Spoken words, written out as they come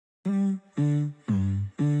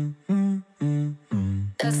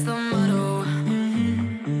That's the motto.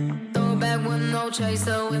 Throw back with no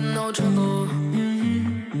chaser, with no trouble.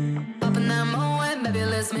 Popping that moe, baby,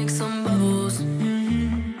 let's make some bubbles.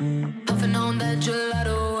 Puffing on that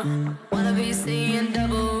gelato. Wanna be seeing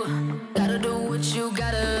double. Gotta do what you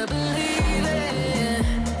gotta believe in.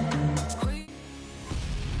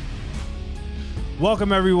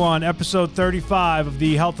 Welcome, everyone. Episode 35 of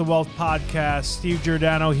the Health and Wealth Podcast. Steve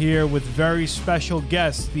Giordano here with very special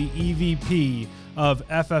guest, the EVP of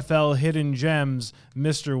FFL Hidden Gems,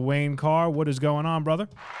 Mr. Wayne Carr. What is going on, brother?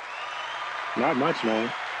 Not much,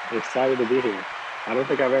 man. Excited to be here. I don't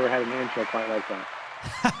think I've ever had an intro quite like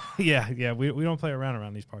that. Yeah. We don't play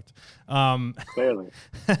around these parts. Clearly.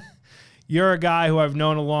 You're a guy who I've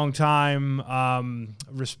known a long time,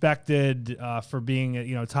 respected for being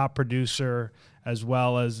a top producer, as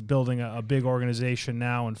well as building a big organization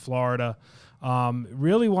now in Florida.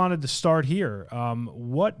 Really wanted to start here.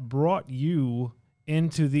 What brought you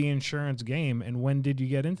into the insurance game, and when did you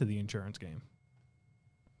get into the insurance game?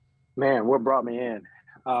 Man, what brought me in?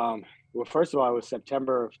 Well, first of all, it was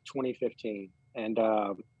September of 2015. And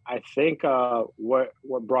I think what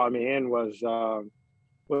brought me in was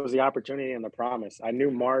the opportunity and the promise. I knew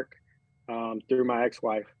Mark through my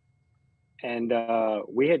ex-wife. And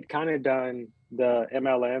we had kind of done the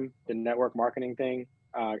MLM, the network marketing thing,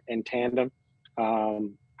 in tandem.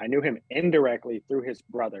 I knew him indirectly through his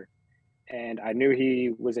brother. And I knew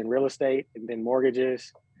he was in real estate and then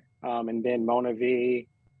mortgages, and then Mona V.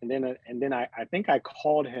 And then I think I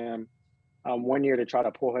called him one year to try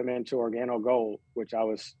to pull him into Organo Gold, which I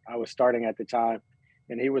was starting at the time.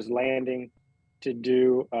 And he was landing to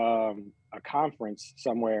do a conference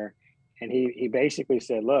somewhere. And he basically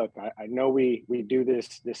said, look, I know we do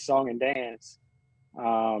this song and dance,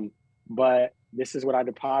 but this is what I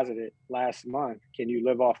deposited last month. Can you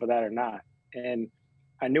live off of that or not? And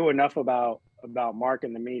I knew enough about Mark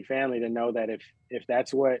and the Meade family to know that if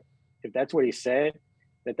that's what he said,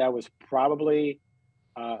 that was probably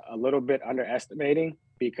a little bit underestimating,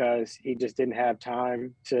 because he just didn't have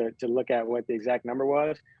time to look at what the exact number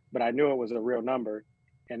was. But I knew it was a real number.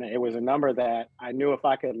 And it was a number that I knew if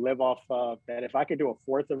I could live off of, that if I could do a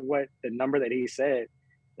fourth of what the number that he said,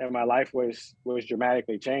 that my life was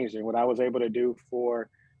dramatically changed. And what I was able to do for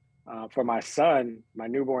my son, my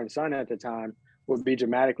newborn son at the time, would be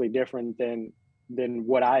dramatically different than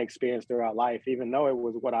what I experienced throughout life, even though it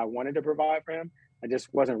was what I wanted to provide for him. I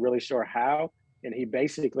just wasn't really sure how. And he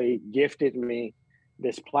basically gifted me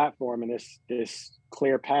this platform and this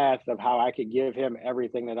clear path of how I could give him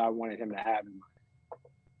everything that I wanted him to have in life.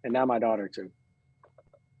 And now my daughter too.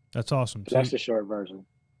 That's awesome. So that's the short version.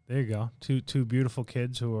 There you go. Two beautiful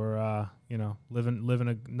kids who are living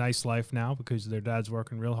a nice life now because their dad's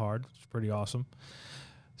working real hard. It's pretty awesome.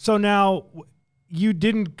 So now, you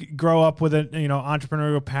didn't grow up with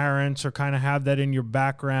entrepreneurial parents or kind of have that in your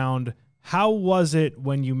background. How was it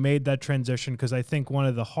when you made that transition? Because I think one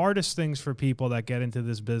of the hardest things for people that get into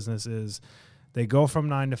this business is they go from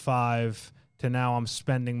 9 to 5 to now I'm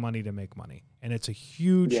spending money to make money. And it's a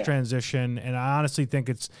huge transition. And I honestly think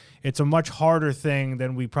it's a much harder thing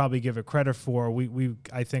than we probably give it credit for.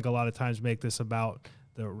 I think a lot of times make this about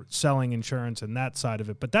the selling insurance and that side of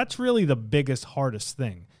it. But that's really the biggest, hardest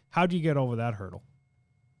thing. How do you get over that hurdle?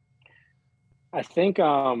 I think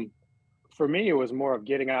for me, it was more of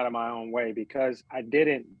getting out of my own way, because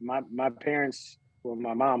my parents, well,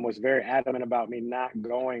 my mom was very adamant about me not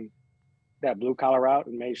going that blue collar route,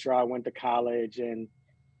 and made sure I went to college and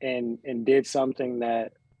did something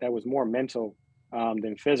that was more mental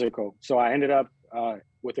than physical. So I ended up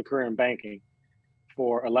with a career in banking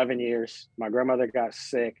for 11 years. My grandmother got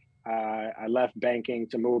sick. I left banking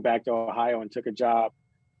to move back to Ohio and took a job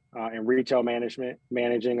in retail management,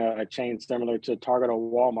 managing a chain similar to Target or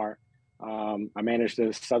Walmart. I managed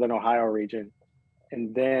the Southern Ohio region.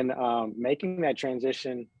 And then making that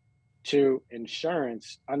transition to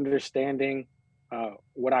insurance, understanding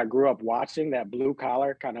what I grew up watching, that blue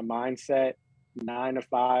collar kind of mindset, 9 to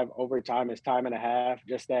 5, overtime is time and a half,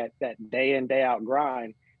 just that day in, day out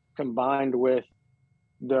grind, combined with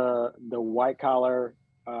the white collar,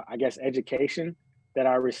 education that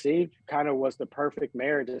I received, kind of was the perfect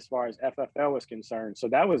marriage as far as FFL was concerned. So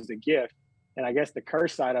that was the gift. And I guess the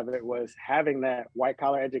curse side of it was having that white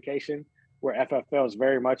collar education, where FFL is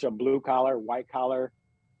very much a blue collar, white collar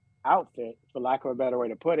outfit, for lack of a better way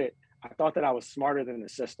to put it. I thought that I was smarter than the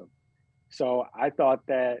system. So I thought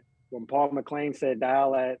that when Paul McLean said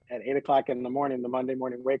dial at 8 o'clock in the morning, the Monday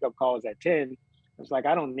morning wake up call is at 10, it's like,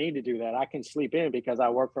 I don't need to do that. I can sleep in because I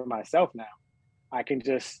work for myself now. I can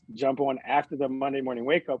just jump on after the Monday morning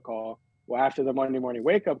wake up call Well, after the Monday morning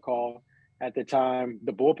wake up call, at the time,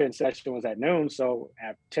 the bullpen session was at noon. So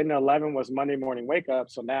at 10 to 11 was Monday morning wake up.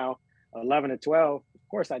 So now 11 to 12, of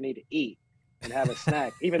course, I need to eat and have a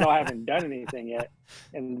snack, even though I haven't done anything yet.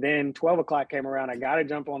 And then 12 o'clock came around. I got to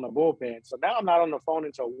jump on the bullpen. So now I'm not on the phone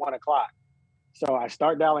until 1 o'clock. So I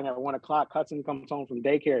start dialing at 1 o'clock. Hudson comes home from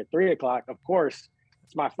daycare at 3 o'clock. Of course,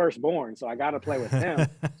 it's my firstborn, so I got to play with him.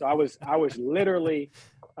 So I was literally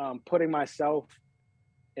putting myself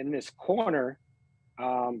in this corner,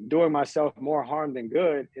 doing myself more harm than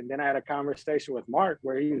good. And then I had a conversation with Mark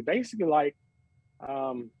where he was basically like,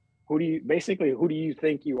 who do you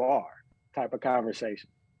think you are type of conversation.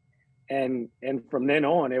 And from then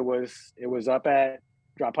on, it was up at,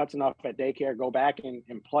 drop Hudson off at daycare, go back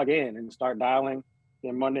and plug in and start dialing,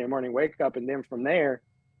 then Monday morning wake up. And then from there,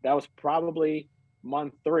 that was probably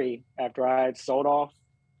month 3 after I had sold off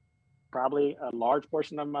probably a large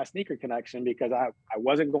portion of my sneaker connection because I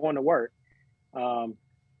wasn't going to work.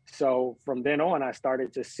 So from then on, I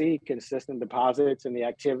started to see consistent deposits, and the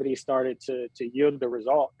activity started to yield the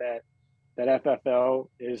result that FFL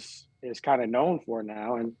is kind of known for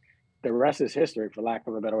now. And the rest is history, for lack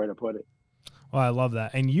of a better way to put it. Well, I love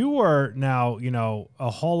that. And you are now, a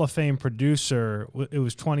Hall of Fame producer. It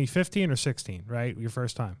was 2015 or 16, right? Your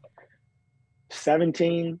first time?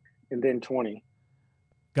 17 and then 20.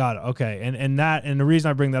 Got it. Okay. And the reason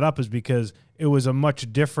I bring that up is because it was a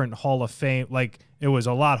much different Hall of Fame. Like, it was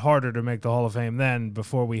a lot harder to make the Hall of Fame then,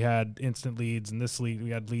 before we had instant leads, and this lead,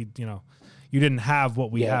 we had lead, you didn't have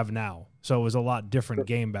what we have now. So it was a lot different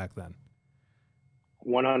game back then.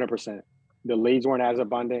 100%. The leads weren't as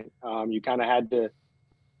abundant. You kind of had to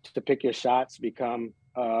pick your shots, become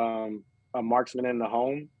a marksman in the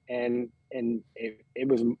home. And it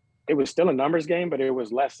was still a numbers game, but it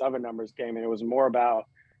was less of a numbers game. And it was more about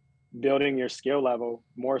building your skill level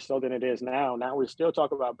more so than it is now. Now we still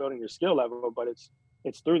talk about building your skill level, but it's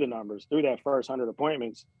through the numbers, through that first 100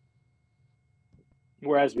 appointments.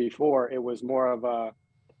 Whereas before it was more of a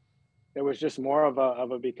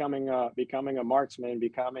becoming a marksman,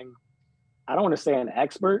 becoming, I don't want to say an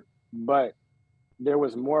expert, but there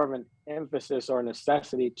was more of an emphasis or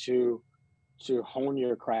necessity to hone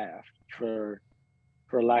your craft, for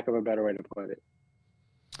lack of a better way to put it.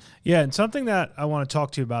 Yeah, and something that I want to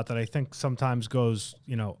talk to you about that I think sometimes goes,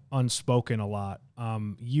 unspoken a lot.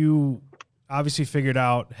 You obviously figured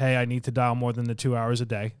out, hey, I need to dial more than the 2 hours a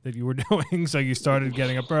day that you were doing. So you started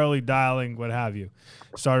getting up early, dialing, what have you.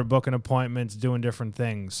 Started booking appointments, doing different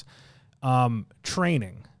things.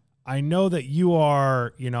 Training. I know that you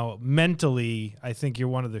are, mentally, I think you're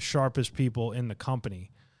one of the sharpest people in the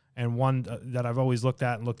company, and one that I've always looked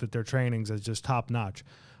at their trainings as just top notch.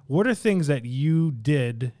 What are things that you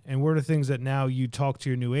did, and what are things that now you talk to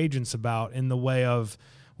your new agents about, in the way of,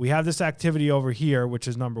 we have this activity over here, which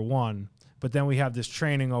is number one, but then we have this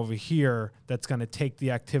training over here that's going to take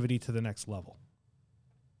the activity to the next level?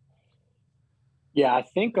 Yeah, I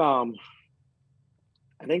think the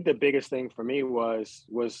biggest thing for me was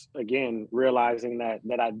again realizing that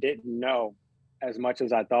I didn't know as much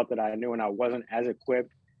as I thought that I knew, and I wasn't as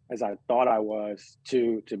equipped as I thought I was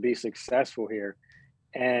to be successful here.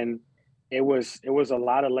 And it was a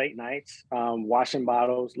lot of late nights, washing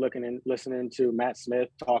bottles, listening to Matt Smith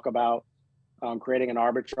talk about creating an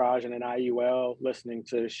arbitrage and an IUL, listening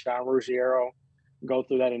to Sean Ruggiero go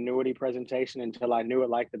through that annuity presentation until I knew it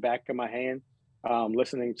like the back of my hand,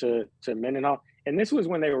 listening to Mendenhall. And this was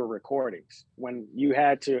when they were recordings, when you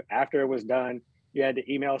had to, after it was done, you had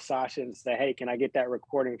to email Sasha and say, hey, can I get that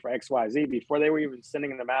recording for XYZ, before they were even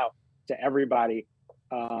sending them out to everybody,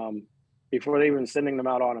 before they even sending them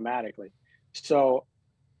out automatically. So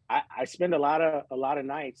I spend a lot of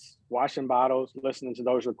nights washing bottles, listening to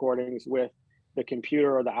those recordings with the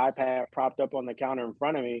computer or the iPad propped up on the counter in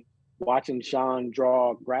front of me, watching Sean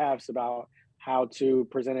draw graphs about how to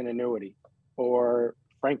present an annuity. Or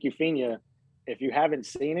Frank Ufina, if you haven't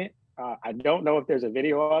seen it, I don't know if there's a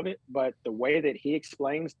video of it, but the way that he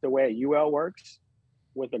explains the way a UL works,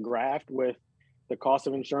 with a graph with the cost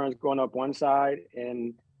of insurance going up one side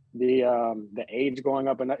and the age going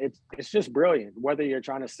up, and it's just brilliant. Whether you're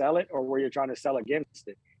trying to sell it or where you're trying to sell against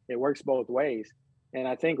it, it works both ways. And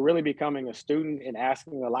I think really becoming a student and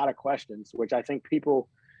asking a lot of questions, which I think people,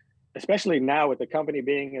 especially now with the company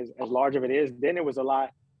being as large as it is, then it was a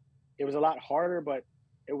lot harder, but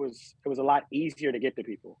it was a lot easier to get to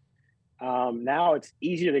people. Now it's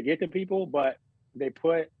easier to get to people, but they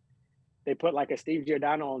put like a Steve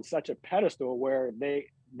Giordano on such a pedestal where they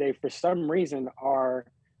for some reason are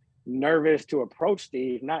nervous to approach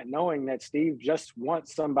Steve, not knowing that Steve just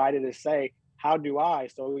wants somebody to say, how do I?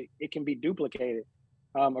 So it can be duplicated.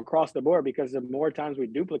 across the board, because the more times we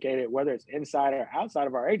duplicate it, whether it's inside or outside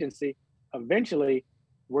of our agency, eventually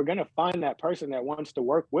we're going to find that person that wants to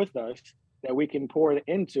work with us that we can pour it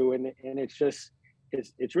into. And it's just,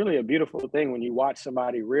 it's really a beautiful thing when you watch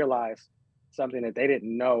somebody realize something that they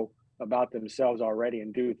didn't know about themselves already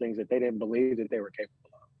and do things that they didn't believe that they were capable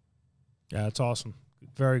of. Yeah, that's awesome.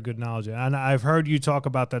 Very good knowledge. And I've heard you talk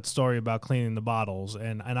about that story about cleaning the bottles,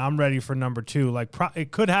 and I'm ready for number 2. Like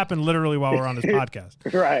it could happen literally while we're on this podcast.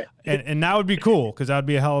 Right. And that would be cool, because that would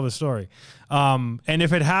be a hell of a story. And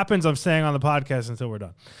if it happens, I'm staying on the podcast until we're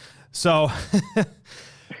done. So,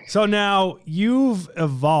 so now you've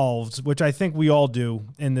evolved, which I think we all do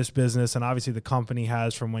in this business. And obviously the company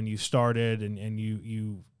has from when you started, and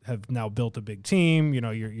you have now built a big team. You know,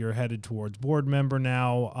 you're headed towards board member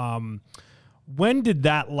now. When did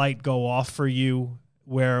that light go off for you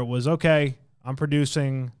where it was, okay, I'm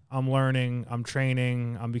producing, I'm learning, I'm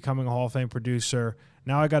training, I'm becoming a Hall of Fame producer.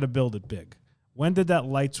 Now I got to build it big. When did that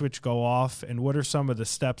light switch go off, and what are some of the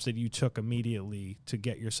steps that you took immediately to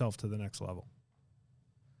get yourself to the next level?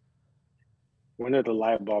 When did the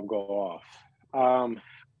light bulb go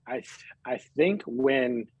off? I think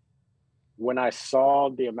when I saw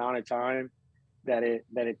the amount of time that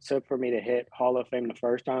it took for me to hit Hall of Fame the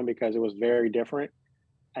first time, because it was very different.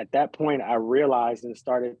 At that point, I realized and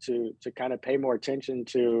started to kind of pay more attention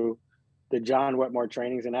to the John Wetmore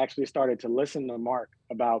trainings, and actually started to listen to Mark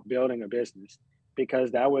about building a business, because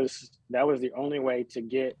that was the only way to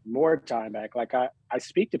get more time back. Like I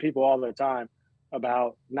speak to people all the time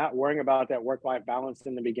about not worrying about that work-life balance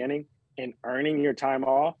in the beginning and earning your time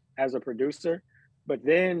off as a producer. But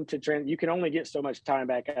then you can only get so much time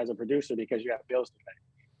back as a producer because you have bills to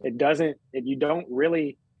pay. You don't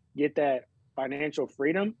really get that financial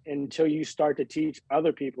freedom until you start to teach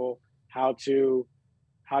other people how to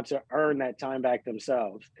earn that time back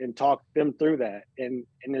themselves and talk them through that. And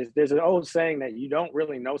there's an old saying that you don't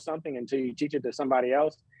really know something until you teach it to somebody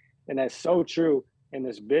else. And that's so true in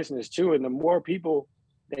this business too. And the more people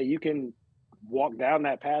that you can walk down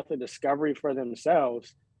that path of discovery for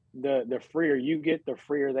themselves, the freer you get, the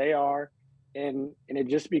freer they are. And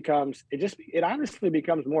it honestly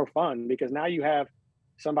becomes more fun, because now you have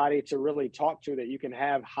somebody to really talk to that you can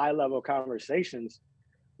have high level conversations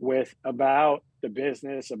with about the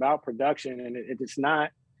business, about production. And it's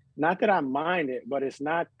not that I mind it, but it's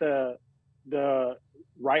not the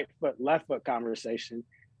right foot, left foot conversation.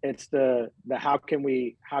 It's the how can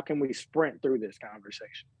we sprint through this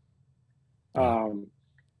conversation.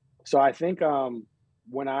 So I think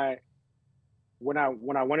when I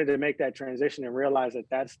wanted to make that transition and realize that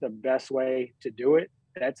that's the best way to do it,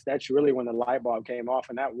 that's really when the light bulb came off.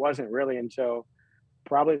 And that wasn't really until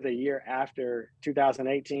probably the year after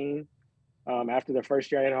 2018, after the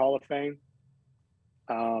first year I had Hall of Fame.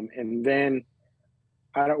 And then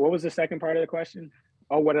what was the second part of the question?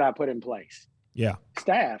 Oh, what did I put in place? Yeah.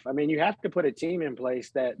 Staff. I mean, you have to put a team in place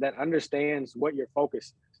that understands what your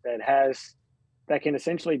focus is, that can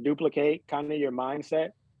essentially duplicate kind of your mindset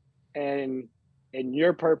and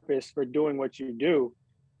your purpose for doing what you do,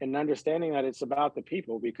 and understanding that it's about the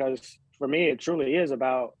people. Because for me, it truly is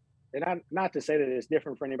about, and not to say that it's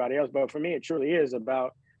different for anybody else, but for me, it truly is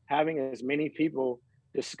about having as many people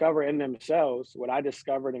discover in themselves what I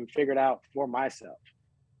discovered and figured out for myself.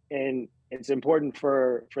 And it's important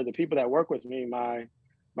for the people that work with me, my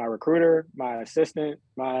recruiter, my assistant,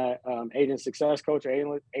 my agent success coach,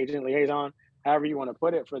 or agent liaison, however you want to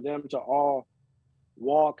put it, for them to all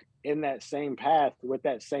walk in that same path with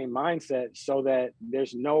that same mindset, so that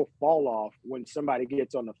there's no fall off when somebody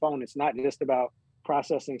gets on the phone. It's not just about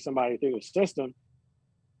processing somebody through the system.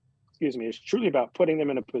 It's truly about putting them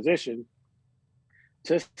in a position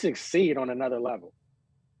to succeed on another level.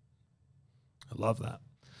 I love that.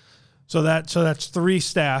 So that's 3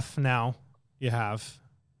 staff now you have,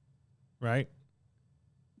 right?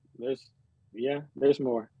 There's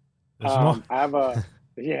more. There's more.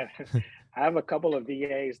 I have a couple of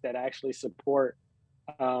VAs that actually support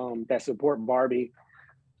Barbie,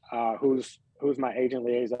 who's my agent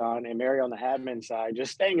liaison, and Mary on the admin side,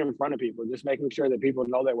 just staying in front of people, just making sure that people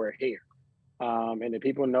know that we're here, and that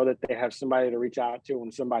people know that they have somebody to reach out to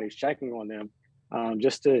when somebody's checking on them,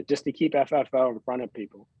 just to keep FFL in front of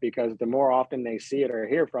people. Because the more often they see it or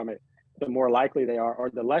hear from it, the more likely they are, or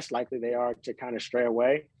the less likely they are to kind of stray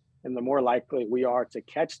away, and the more likely we are to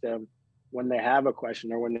catch them when they have a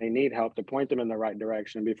question or when they need help, to point them in the right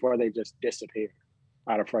direction before they just disappear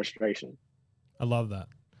out of frustration. I love that.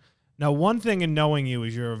 Now, one thing in knowing you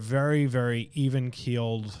is you're a very, very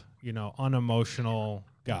even-keeled, unemotional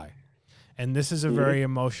guy. And this is a very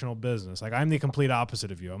emotional business. Like, I'm the complete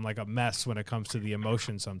opposite of you. I'm like a mess when it comes to the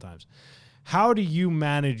emotion sometimes. How do you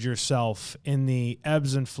manage yourself in the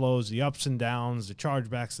ebbs and flows, the ups and downs, the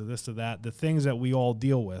chargebacks, to this, to that, the things that we all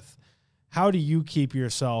deal with? How do you keep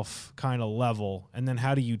yourself kind of level, and then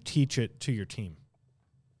how do you teach it to your team?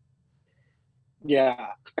 Yeah,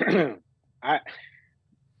 I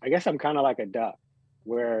I guess I'm kind of like a duck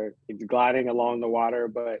where it's gliding along the water,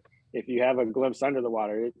 but if you have a glimpse under the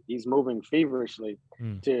water, he's moving feverishly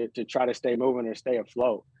Mm. to try to stay moving or stay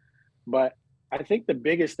afloat. But I think the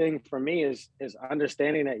biggest thing for me is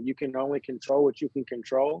understanding that you can only control what you can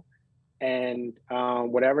control, and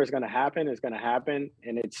whatever is going to happen,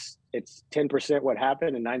 and it's 10% what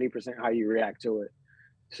happened and 90% how you react to it.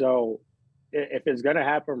 So if it's going to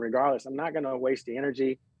happen regardless, I'm not going to waste the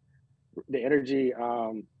energy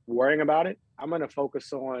worrying about it. I'm going to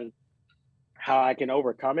focus on how I can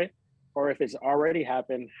overcome it, or if it's already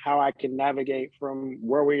happened, how I can navigate from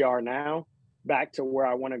where we are now back to where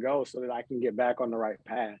I want to go so that I can get back on the right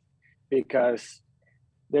path. Because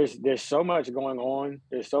there's so much going on.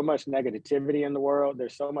 There's so much negativity in the world.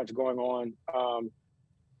 There's so much going on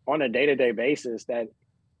a day-to-day basis that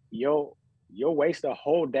you'll waste a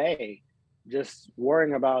whole day just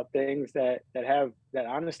worrying about things that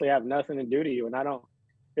honestly have nothing to do to you. And I don't.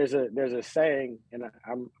 There's a saying, and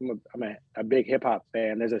I'm a big hip hop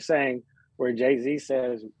fan. There's a saying where Jay-Z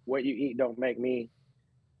says, "What you eat don't make me."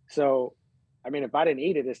 So, I mean, if I didn't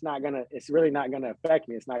eat it, it's really not gonna affect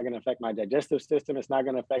me. It's not gonna affect my digestive system. It's not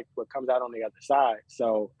gonna affect what comes out on the other side.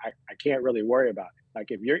 So I can't really worry about it.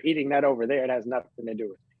 Like if you're eating that over there, it has nothing to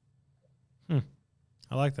do with Hmm.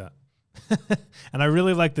 I like that. And I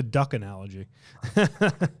really like the duck analogy.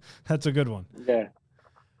 That's a good one. me. Yeah,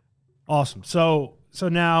 Awesome. So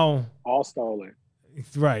now, all stolen.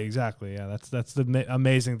 right, exactly. Yeah, that's the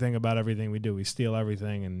amazing thing about everything we do. We steal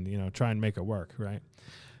everything and, try and make it work, right?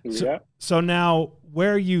 Yeah. So now,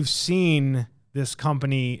 where you've seen this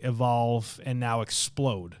company evolve and now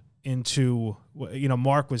explode into,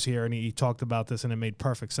 Mark was here and he talked about this and it made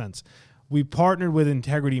perfect sense. We partnered with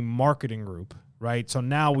Integrity Marketing Group, right? So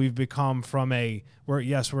now we've become we're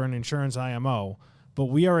an insurance IMO, but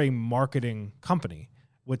we are a marketing company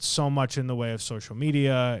with so much in the way of social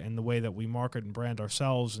media and the way that we market and brand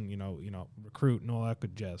ourselves and, recruit and all that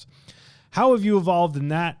good jazz. How have you evolved in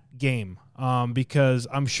that game? Because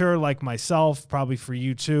I'm sure, like myself, probably for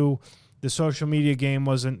you too, the social media game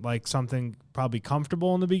wasn't like something probably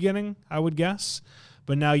comfortable in the beginning, I would guess.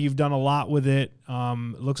 But now you've done a lot with it.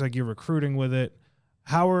 It looks like you're recruiting with it.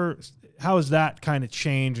 How has that kind of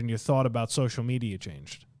changed and your thought about social media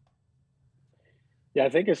changed? Yeah, I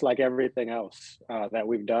think it's like everything else that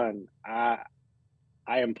we've done. I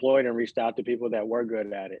employed and reached out to people that were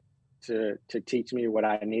good at it to teach me what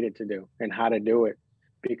I needed to do and how to do it,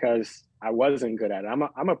 because I wasn't good at it.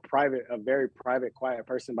 I'm a very private, quiet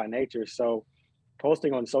person by nature. So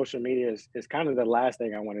posting on social media is kind of the last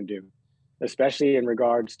thing I want to do, especially in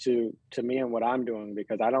regards to me and what I'm doing,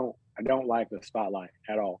 because I don't like the spotlight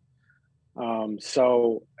at all.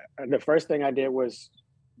 So the first thing I did was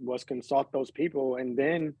consult those people, and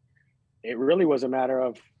then it really was a matter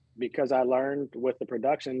of, because I learned with the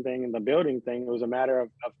production thing and the building thing, it was a matter of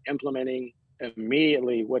implementing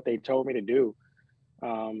immediately what they told me to do,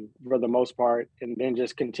 for the most part, and then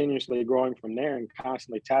just continuously growing from there and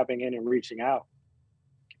constantly tapping in and reaching out.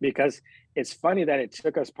 Because it's funny that it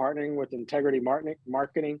took us partnering with Integrity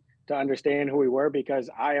Marketing to understand who we were, because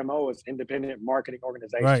IMO is independent marketing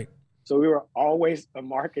organization. Right. So we were always a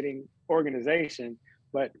marketing organization,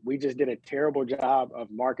 but we just did a terrible job of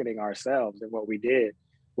marketing ourselves and what we did,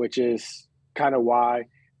 which is kind of why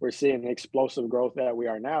we're seeing the explosive growth that we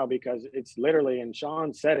are now, because it's literally, and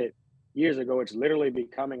Sean said it years ago, it's literally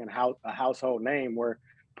becoming a household name where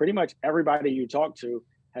pretty much everybody you talk to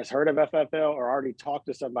has heard of FFL or already talked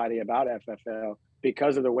to somebody about FFL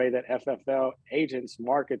because of the way that FFL agents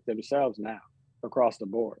market themselves now across the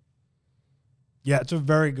board. Yeah, it's a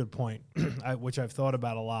very good point, which I've thought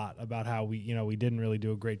about a lot, about how we didn't really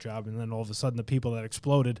do a great job. And then all of a sudden the people that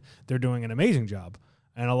exploded, they're doing an amazing job.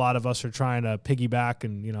 And a lot of us are trying to piggyback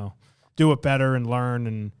and, do it better and learn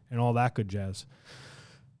and all that good jazz.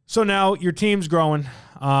 So now your team's growing.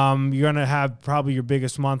 You're going to have probably your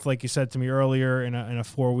biggest month, like you said to me earlier, in a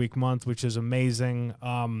 4-week month, which is amazing.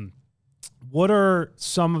 What are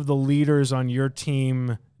some of the leaders on your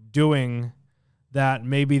team doing that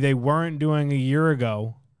maybe they weren't doing a year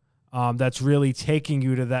ago, that's really taking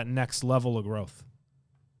you to that next level of growth?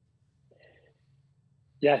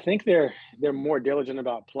 Yeah, I think they're more diligent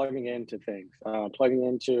about plugging into things, plugging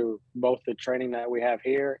into both the training that we have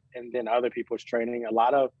here and then other people's training. A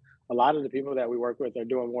lot of the people that we work with are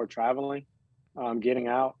doing more traveling, getting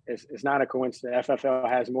out. It's not a coincidence. FFL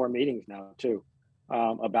has more meetings now too.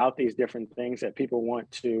 about these different things that people want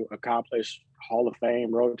to accomplish: Hall of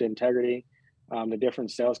Fame, Road to Integrity, the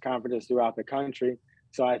different sales conferences throughout the country.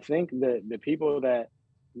 So I think that the people that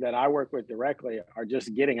I work with directly are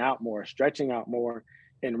just getting out more, stretching out more,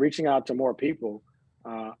 and reaching out to more people.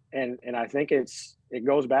 And I think it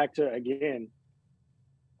goes back to, again,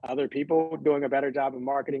 other people doing a better job of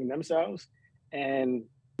marketing themselves, and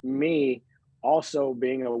me also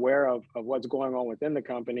being aware of what's going on within the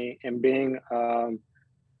company, and being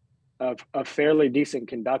a fairly decent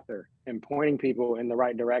conductor and pointing people in the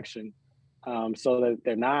right direction, so that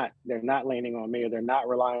they're not leaning on me, or they're not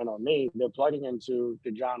relying on me. They're plugging into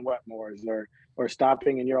the John Wetmores, or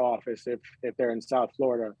stopping in your office if they're in South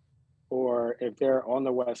Florida, or if they're on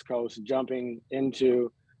the West Coast, jumping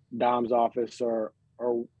into Dom's office, or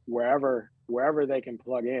wherever they can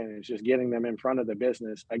plug in. It's just getting them in front of the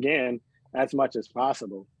business again as much as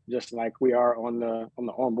possible, just like we are on the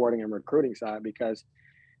onboarding and recruiting side, because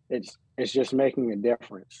it's just making a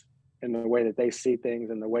difference in the way that they see things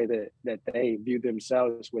and the way that they view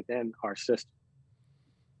themselves within our system.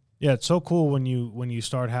 Yeah, it's so cool when you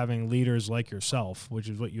start having leaders like yourself, which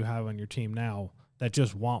is what you have on your team now, that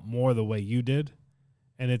just want more the way you did.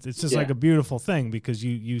 And it's just like a beautiful thing, because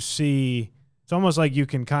you see, it's almost like you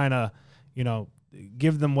can kind of,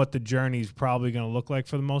 give them what the journey's probably going to look like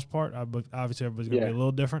for the most part. Obviously everybody's going to be a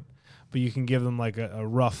little different, but you can give them like a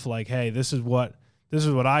rough, like, hey, this is what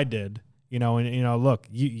I did, and look,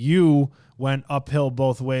 you went uphill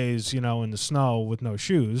both ways, in the snow with no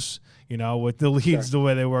shoes, with the leads the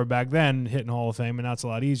way they were back then, hitting Hall of Fame, and that's a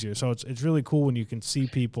lot easier. So it's really cool when you can see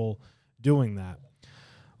people doing that.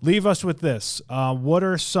 Leave us with this. What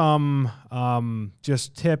are some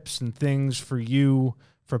just tips and things for you,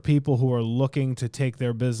 for people who are looking to take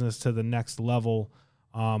their business to the next level?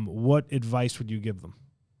 What advice would you give them?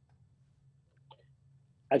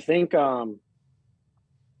 I think the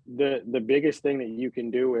biggest thing that you can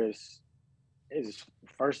do is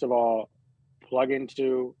first of all, plug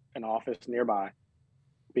into an office nearby,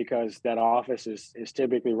 because that office is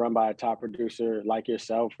typically run by a top producer like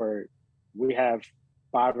yourself, or we have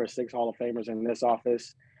 5 or 6 Hall of Famers in this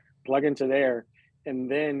office. Plug into there, and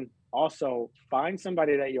then also find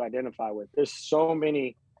somebody that you identify with. There's so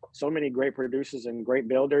many great producers and great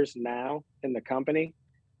builders now in the company,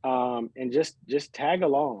 and just tag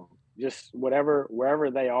along, just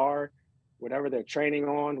wherever they are, whatever they're training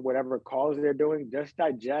on, whatever calls they're doing, just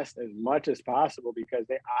digest as much as possible, because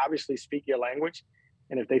they obviously speak your language.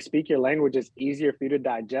 And if they speak your language, it's easier for you to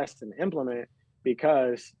digest and implement,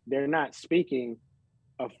 because they're not speaking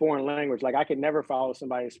a foreign language. Like, I could never follow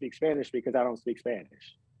somebody who speaks Spanish because I don't speak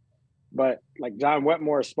Spanish. But like John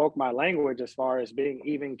Wetmore spoke my language as far as being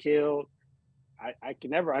even keeled. I can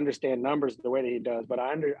never understand numbers the way that he does, but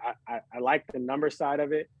I like the number side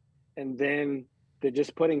of it. And then to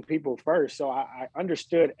just putting people first. So I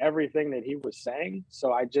understood everything that he was saying.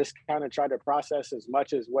 So I just kind of tried to process as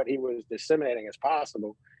much as what he was disseminating as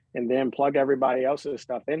possible, and then plug everybody else's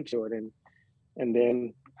stuff into it. And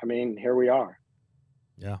then, I mean, here we are.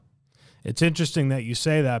 Yeah. It's interesting that you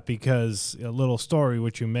say that, because a little story,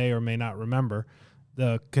 which you may or may not remember,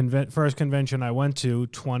 the first convention I went to,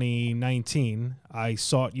 2019, I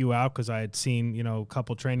sought you out because I had seen, a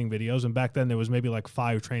couple training videos. And back then there was maybe like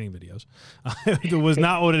 5 training videos. It was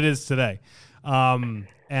not what it is today. And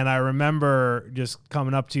I remember just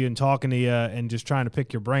coming up to you and talking to you and just trying to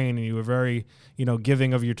pick your brain. And you were very,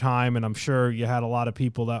 giving of your time. And I'm sure you had a lot of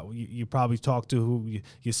people that you probably talked to who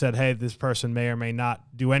you said, hey, this person may or may not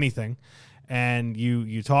do anything. And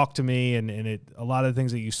you talked to me, and a lot of the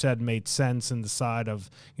things that you said made sense in the side of,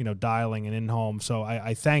 dialing and in-home. So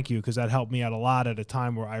I thank you, because that helped me out a lot at a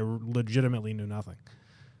time where I legitimately knew nothing.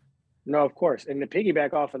 No, of course. And to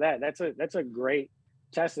piggyback off of that, that's a great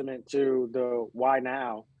testament to the why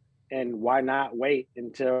now, and why not wait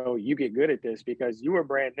until you get good at this, because you were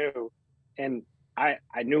brand new. And I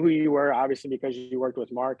knew who you were, obviously, because you worked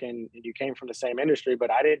with Mark and you came from the same industry,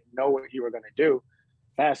 but I didn't know what you were going to do.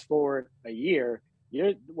 Fast forward a year,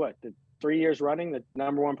 you're the 3 years running the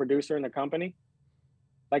 #1 producer in the company.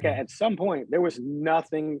 Like, at some point, there was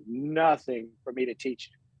nothing for me to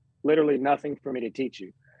teach you, literally nothing for me to teach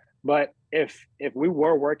you. But if we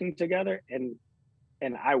were working together and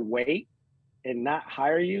I wait and not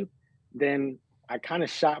hire you, then I kind of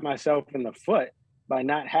shot myself in the foot by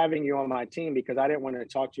not having you on my team, because I didn't want to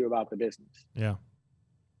talk to you about the business. Yeah.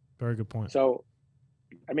 Very good point. So,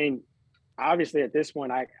 I mean, obviously at this point,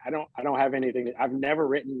 I don't have anything. I've never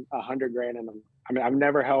written $100,000 in a month. I mean, I've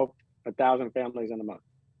never helped 1,000 families in a month,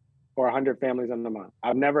 or 100 families in a month.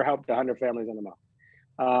 I've never helped 100 families in a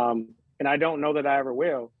month. And I don't know that I ever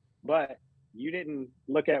will, but you didn't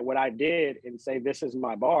look at what I did and say, this is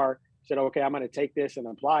my bar. You said, okay, I'm going to take this and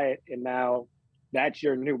apply it. And now that's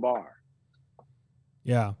your new bar.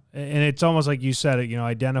 Yeah. And it's almost like you said it, you know,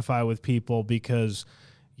 identify with people, because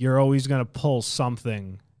you're always going to pull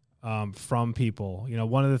something from people. You know,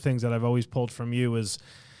 one of the things that I've always pulled from you is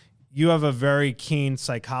you have a very keen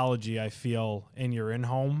psychology, I feel, in your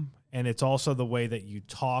in-home. And it's also the way that you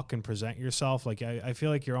talk and present yourself. Like, I feel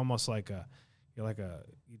like you're almost like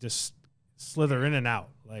you just slither in and out.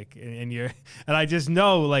 Like, and I just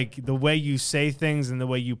know, like, the way you say things and the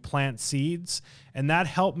way you plant seeds. And that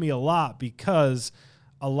helped me a lot, because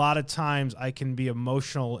a lot of times I can be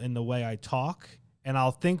emotional in the way I talk. And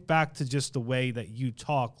I'll think back to just the way that you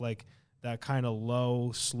talk, like that kind of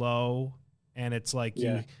low, slow. And it's like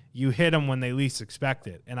you hit them when they least expect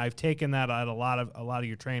it. And I've taken that at a lot of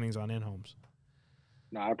your trainings on in-homes.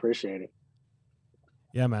 No, I appreciate it.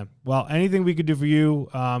 Yeah, man. Well, anything we could do for you,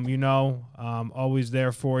 always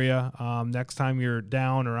there for you. Next time you're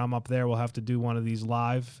down or I'm up there, we'll have to do one of these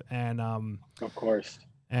live. And of course.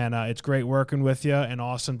 And it's great working with you, and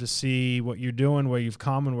awesome to see what you're doing, where you've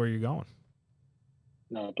come, and where you're going.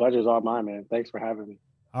 No, the pleasure's all mine, man. Thanks for having me.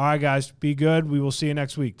 All right, guys. Be good. We will see you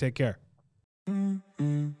next week. Take care.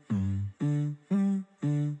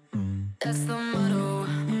 That's the